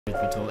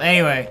be told.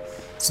 Anyway,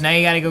 so now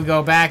you gotta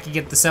go back and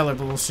get the cellar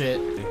bullshit.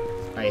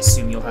 I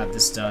assume you'll have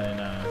this done in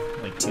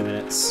like 2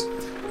 minutes.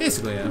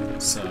 Basically, yeah.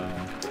 So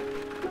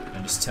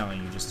I'm just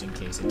telling you, just in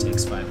case it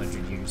takes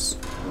 500 years.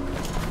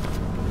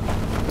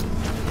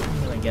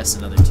 I guess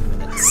another 2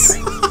 minutes.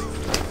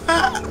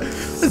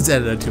 Let's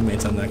edit 2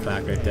 minutes on that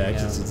clock right there. Yeah.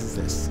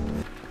 This.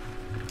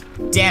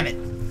 Damn it!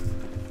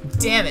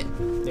 Damn it!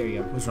 There you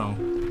go. What's wrong?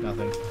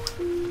 Nothing.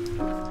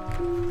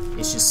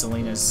 It's just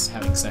Selena's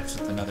having sex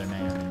with another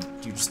man, and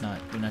you're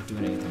not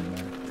doing anything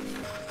about it.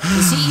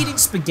 Is he eating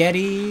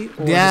spaghetti?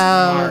 Or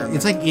Yeah,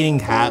 it's like eating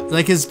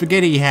like his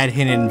spaghetti had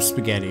hidden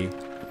spaghetti.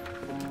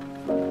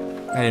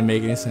 That didn't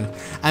make any sense.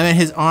 I mean,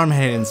 his arm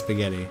had hidden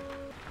spaghetti.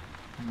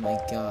 Oh my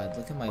god,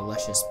 look at my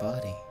luscious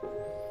body.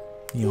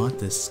 You want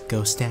this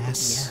ghost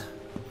ass? Yeah.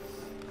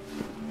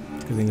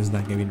 Good thing it's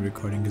not gonna be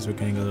recording because we're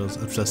getting a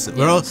little obsessive.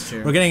 Yeah, that's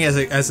true. We're getting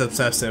as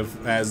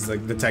obsessive as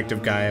like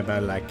detective guy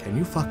about like, can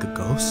you fuck a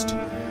ghost?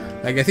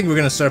 Like I think we're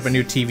gonna start up a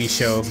new TV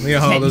show. You know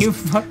how all Can those you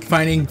fuck?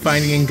 finding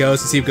in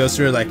ghosts to see if ghosts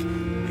are like.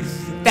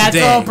 That's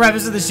the whole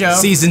premise of the show.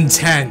 Season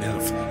 10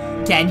 of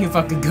Can you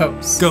fuck a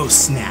ghost?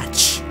 Ghost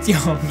Snatch. Yo,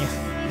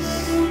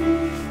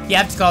 yeah. You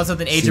have to call it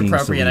something age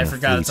appropriate. I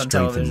forgot it's on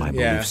television. My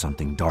belief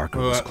something darker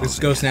was Is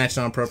Ghost Snatch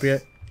not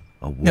appropriate?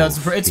 No, it's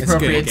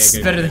appropriate. Good, It's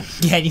better than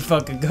Can you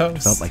fuck a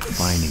ghost? Felt like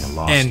finding a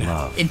lost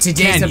love. In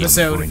today's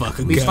episode,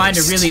 we find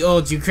a really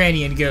old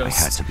Ukrainian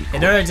ghost.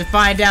 In order to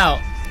find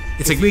out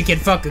if we can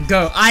fuck a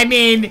ghost, I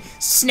mean,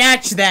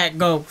 snatch that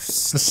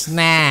ghost.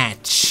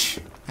 Snatch.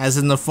 As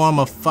in the form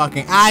of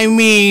fucking. I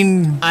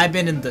mean. I've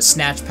been in the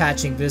snatch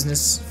patching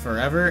business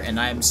forever, and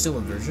I am still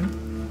a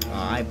virgin.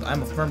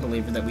 I'm a firm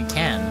believer that we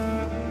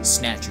can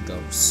snatch a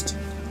ghost.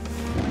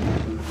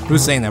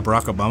 Who's saying that?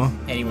 Barack Obama?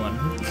 Anyone.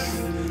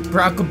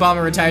 Barack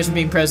Obama retires from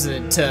being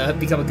president to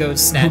become a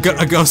ghost snatcher.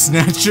 A ghost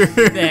snatcher?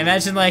 Yeah,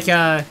 imagine like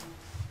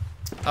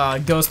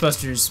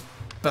Ghostbusters,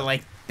 but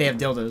like they have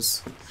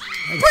dildos.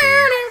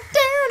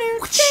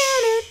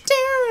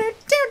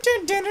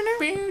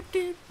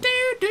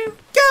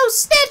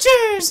 Ghost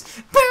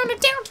snatchers!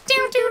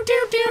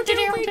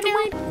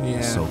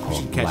 Yeah,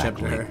 So-called catch up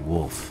Black to her. Lake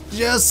Wolf.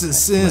 Just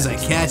as soon as I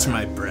catch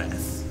my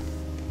breath.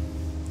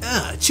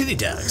 Ah, chili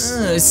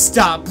dogs.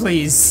 Stop,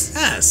 please.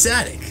 Ah,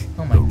 Sonic.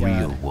 Oh my The god.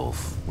 real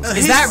wolf was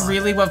Is that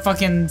really what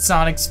fucking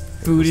Sonic's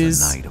food the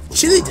is? night of the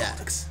Chili world,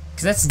 dogs.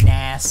 Cause that's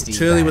nasty.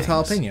 Chili with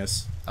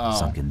jalapenos. Oh,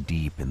 sunken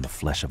deep in the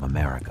flesh of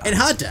America. And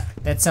hot dog.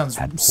 that sounds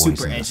Had super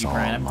poisoned us edgy, all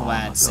Brian. I'm long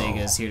glad ago.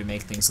 Sega's here to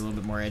make things a little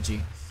bit more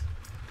edgy.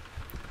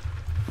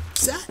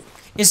 Sonic.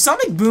 Is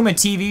Sonic Boom a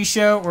TV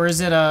show or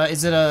is it a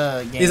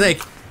game? He's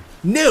like,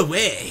 no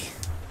way.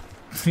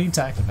 What are you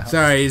talking about?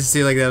 Sorry, you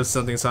see like that was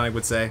something Sonic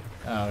would say.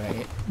 Oh,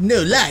 okay.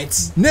 No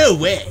lights, no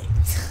way.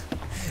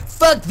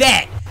 Fuck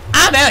that!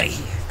 I'm out of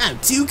here! I'm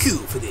too cool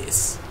for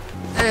this.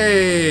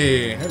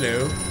 Hey,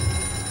 hello.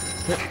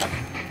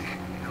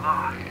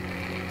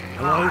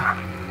 Hello?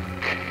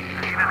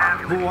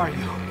 Who are you?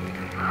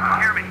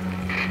 Hear me.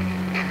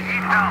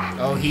 Need help.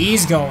 Oh,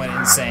 he's going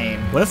insane.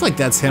 What if like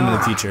that's him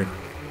and the teacher?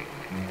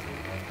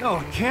 No,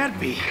 it can't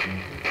be.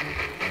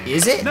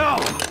 Is it? No!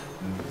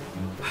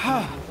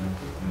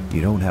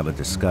 You don't have a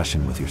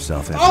discussion with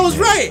yourself every I was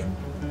day. right.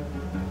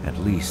 At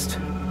least,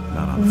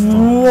 not on the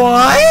phone.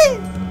 What?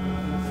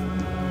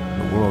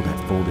 The world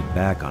had folded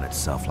back on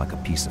itself like a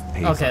piece of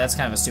paper. Okay, that's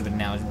kind of a stupid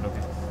analogy, but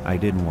okay. I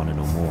didn't want to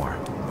know more.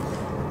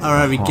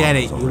 Alright, we get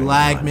it. You Already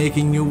like done.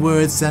 making your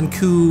words sound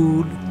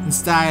cool and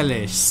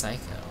stylish. Psycho.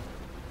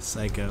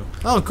 Psycho.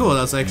 Oh, cool.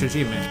 That was extra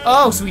achievement.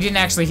 Oh, so he didn't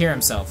actually hear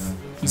himself.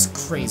 He's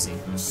crazy.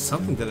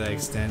 Something to that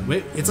extent.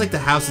 Wait, it's like the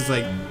house is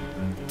like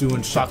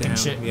doing shit Fucking to him.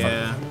 shit.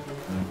 Yeah.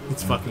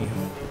 It's fucking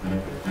him.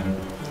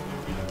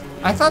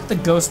 I thought the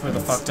ghosts were the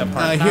fucked up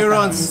part. not Here the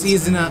on house.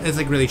 season, it's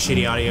like really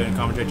shitty audio and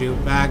commentary too.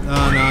 Back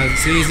on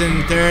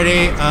season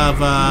 30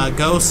 of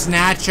Ghost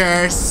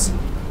Snatchers.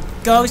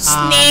 Ghost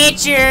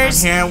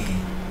Snatchers! I'm here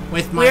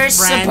with my We're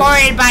friend.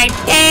 supported by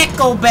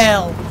Taco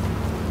Bell!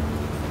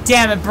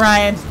 Damn it,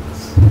 Brian.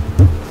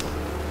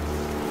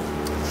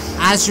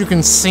 As you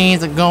can see,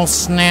 the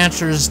Ghost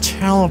Snatchers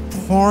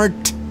teleport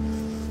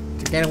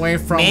to get away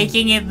from.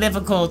 Making it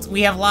difficult.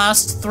 We have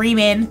lost 3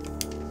 men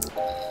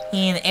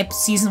in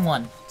season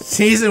 1.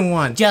 Season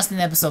 1. Just in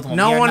episode 1.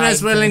 No one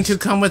is willing to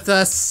come with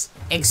us.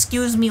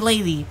 Excuse me,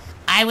 lady.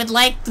 I would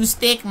like to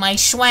stick my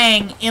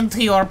schwang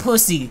into your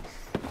pussy.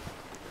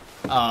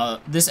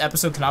 This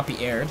episode cannot be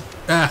aired.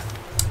 Ah.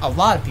 A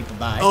lot of people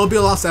died. Oh, it'll be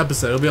a lost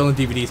episode. It'll be on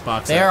the DVD's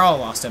box. They are all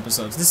lost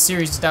episodes. This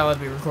series is not allowed to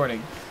be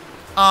recording.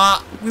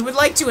 We would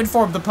like to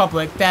inform the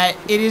public that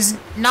it is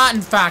not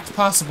in fact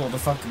possible to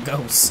fuck a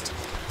ghost.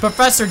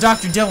 Professor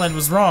Dr. Dylan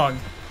was wrong.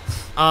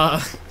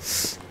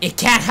 It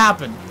can't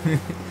happen.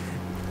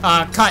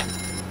 Cut.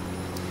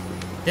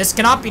 This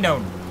cannot be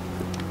known,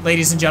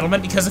 ladies and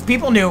gentlemen, because if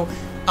people knew,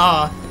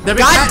 goddamn,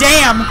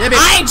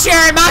 I ain't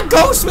sharing my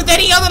ghost with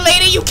any other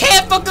lady. You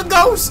can't fuck a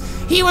ghost.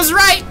 He was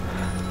right.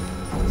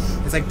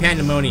 It's like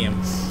pandemonium.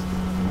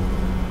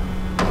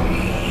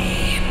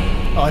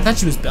 Oh, I thought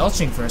she was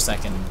belching for a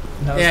second.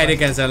 Yeah, it did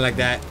kind of sound like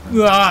that.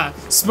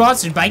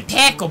 Sponsored by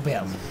Taco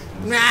Bell.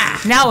 Nah.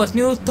 Now with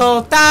new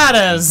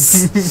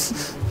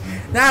tostadas.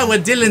 Now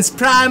with Dylan's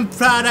prime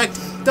product,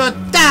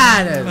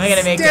 tostadas. I'm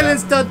gonna make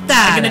Dylan's tostadas.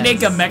 I'm gonna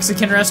make a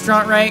Mexican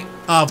restaurant, right?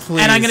 Oh,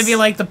 please. And I'm gonna be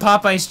like the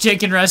Popeye's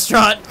chicken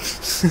restaurant.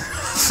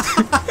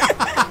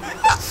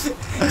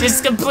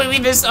 Just completely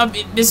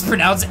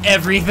mispronounce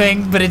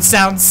everything, but it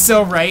sounds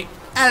so right.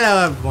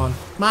 Hello, everyone.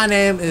 My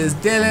name is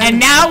Dylan. And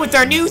now with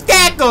our new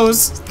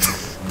tacos.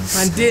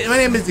 My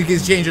name is. You can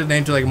change your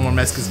name to like a more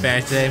Mexican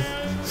Spanish name.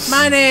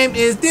 My name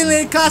is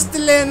Dylan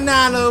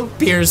Castellano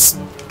Pierce.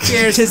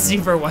 Pierce. Just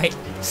super white.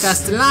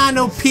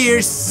 Castellano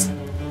Pierce.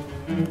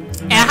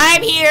 And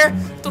I'm here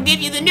to give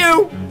you the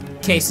new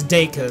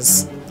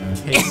quesadillas.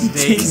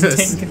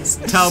 Quesadillas.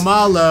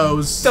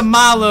 Tamalos.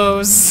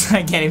 Tamales.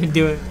 I can't even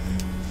do it.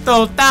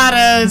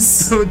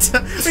 Tostadas.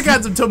 We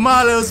got some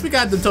tamalos. We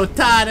got the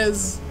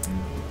tostadas.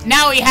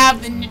 Now we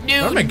have the new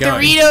Where am I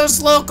going?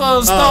 Doritos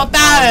Locos I'm going the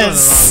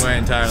Tostadas. wrong way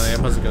entirely. I'm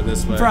supposed to go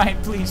this way.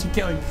 Brian, please, you're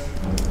killing me.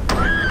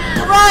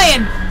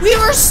 Brian, we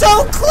were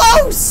so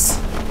close.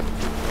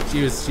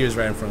 She was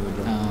right in front of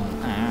the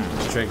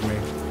door. She tricked me.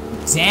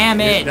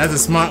 Damn it. That's a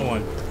smart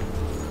one.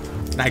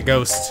 That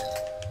ghost.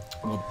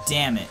 Well,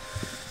 damn it.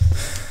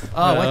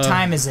 Oh, what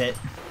time is it?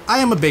 I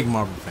am a big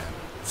Marvel fan.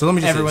 So let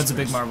me just Everyone's say a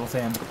this big first. Marvel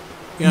fan.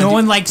 You know, No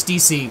one likes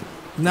DC.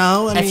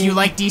 No, I mean, If you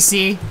like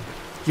DC,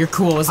 you're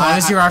cool as long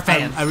as you're our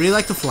fan. I really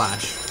like the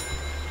Flash.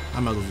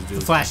 I'm able to do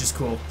The Flash is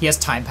cool. He has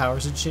time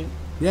powers and shit.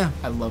 Yeah.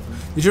 I love him.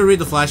 Did you ever read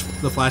the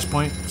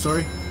Flashpoint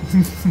story?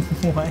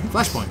 What?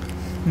 Flashpoint.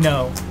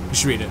 No. You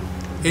should read it.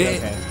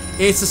 Okay.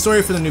 It's the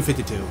story for the New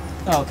 52.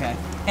 Oh, okay.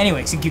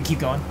 Anyway, so keep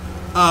going.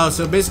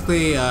 So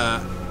basically,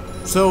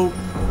 so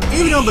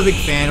even though I'm a big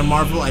fan of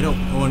Marvel, I don't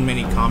own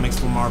many comics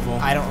from Marvel.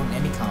 I don't own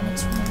any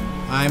comics from him.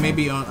 I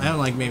own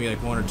like maybe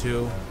like one or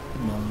two,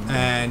 No.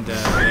 and yeah,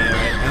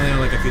 I only own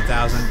like a few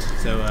thousand.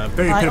 So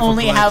very I pitiful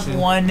only have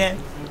collection.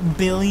 1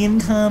 billion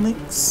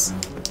comics.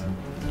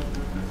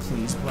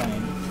 Please,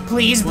 Brian.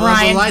 Please, Well,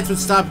 Brian. the lights would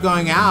stop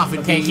going out.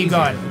 It'd Okay, be keep easier.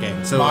 going.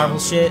 Okay, so Marvel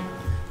shit.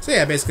 So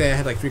yeah, basically I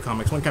had like 3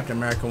 comics. One Captain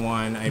America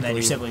one. I And then your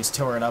believe. siblings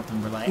tore it up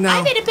and were like, No.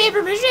 I made a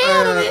paper mache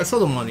out of I it.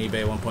 sold them on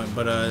eBay at one point,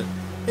 but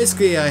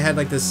basically I had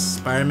like this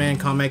Spider-Man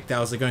comic that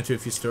was like going through a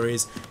few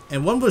stories,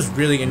 and one was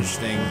really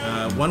interesting.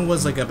 One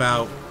was like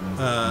about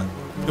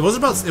it was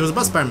about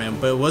Spider-Man,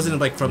 but it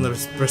wasn't like from the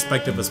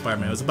perspective of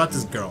Spider-Man. It was about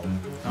this girl,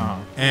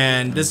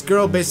 and this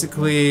girl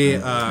basically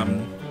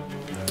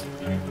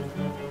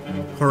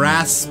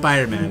harassed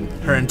Spider-Man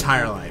her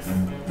entire life.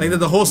 Like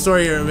the whole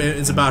story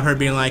is about her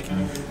being like,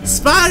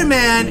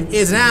 Spider-Man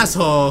is an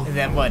asshole. And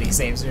then what? He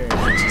saves her.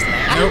 And she's like,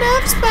 I Nope.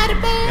 love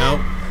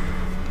Spider-Man.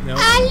 Nope.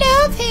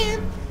 I love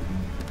him.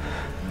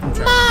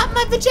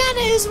 My vagina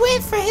is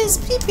wet for his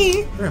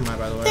pee-pee. Where am I,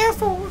 by the way?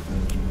 Therefore.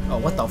 Oh,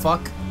 what the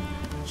fuck?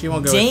 She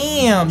won't go.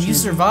 Damn, you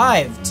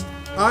survived.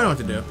 Oh, I know what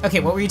to do. Okay,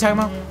 what were you talking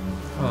about?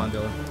 Hold on,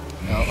 Dylan.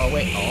 Oh,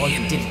 wait. Oh,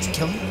 you did it. You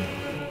kill him?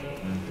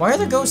 Why are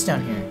there ghosts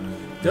down here?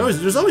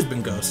 There's always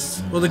been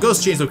ghosts. Well, the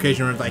ghost changed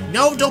location and was like,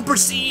 no, don't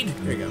proceed.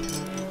 Here you go.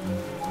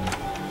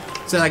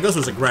 So that ghost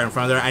was like right in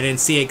front of there. I didn't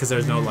see it because there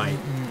was no light.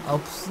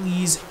 Oh,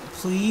 please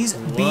be.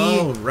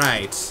 Whoa,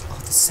 right. Oh,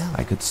 the cell.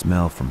 I could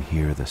smell from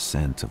here the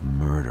scent of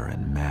murder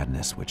and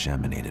madness which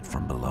emanated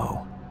from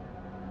below.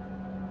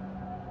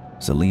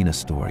 Selena's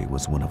story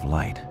was one of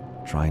light,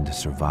 trying to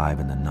survive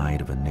in the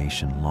night of a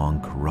nation long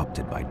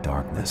corrupted by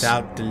darkness.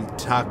 Without the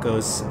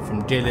tacos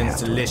from Dylan's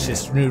to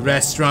delicious admit, new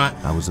restaurant.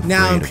 I was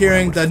Now I'm afraid of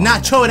hearing what I the would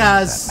find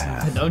nachotas. at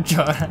that path. No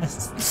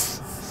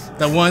Jonas.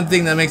 The one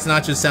thing that makes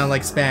nachos sound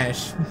like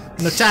Spanish.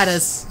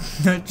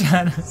 Nachotas. No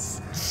Jonas.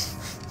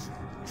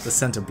 The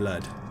scent of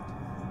blood.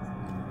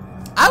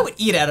 I would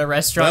eat at a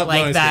restaurant Well,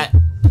 no, like it's that.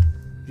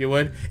 You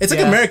would? It's like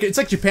Yeah. American. It's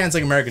like Japan's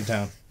like American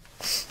Town.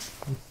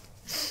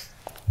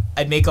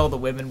 I'd make all the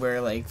women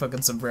wear like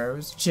fucking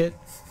sombreros and shit.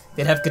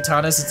 They'd have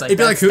katanas. It's like, It'd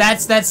be like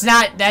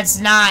that's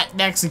not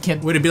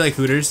Mexican. Would it be like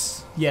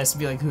Hooters? Yes, it'd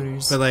be like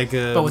Hooters. But like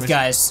But with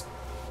guys.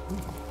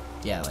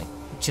 Yeah, like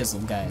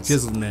chiseled guys.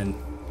 chiseled men.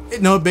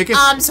 No, make it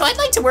So I'd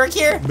like to work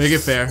here. make it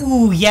fair.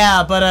 Ooh,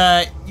 yeah,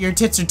 but your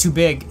tits are too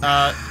big.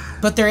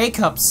 But they're A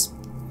cups.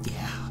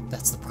 Yeah,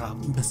 that's the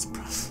problem. That's the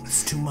problem.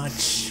 It's too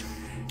much.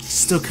 You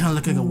still kind of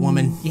look like a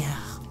woman. Yeah,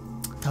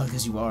 probably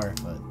because you are.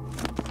 But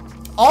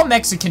all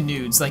Mexican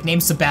nudes, like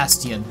named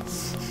Sebastian.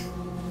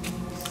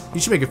 You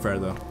should make it fair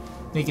though.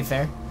 Make it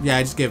fair. Yeah,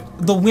 I just give.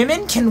 The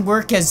women can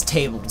work as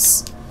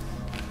tables.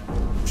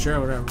 Sure,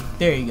 whatever.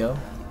 There you go.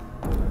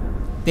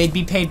 They'd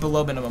be paid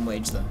below minimum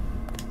wage though,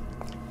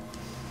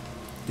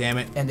 Damn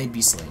it. and they'd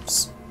be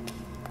slaves.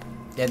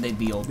 And they'd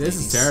be old This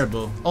ladies. is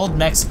terrible. Old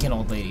Mexican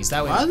old ladies.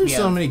 That would Why are there be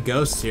so many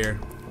ghosts here?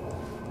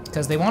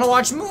 because they want to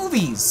watch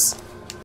movies.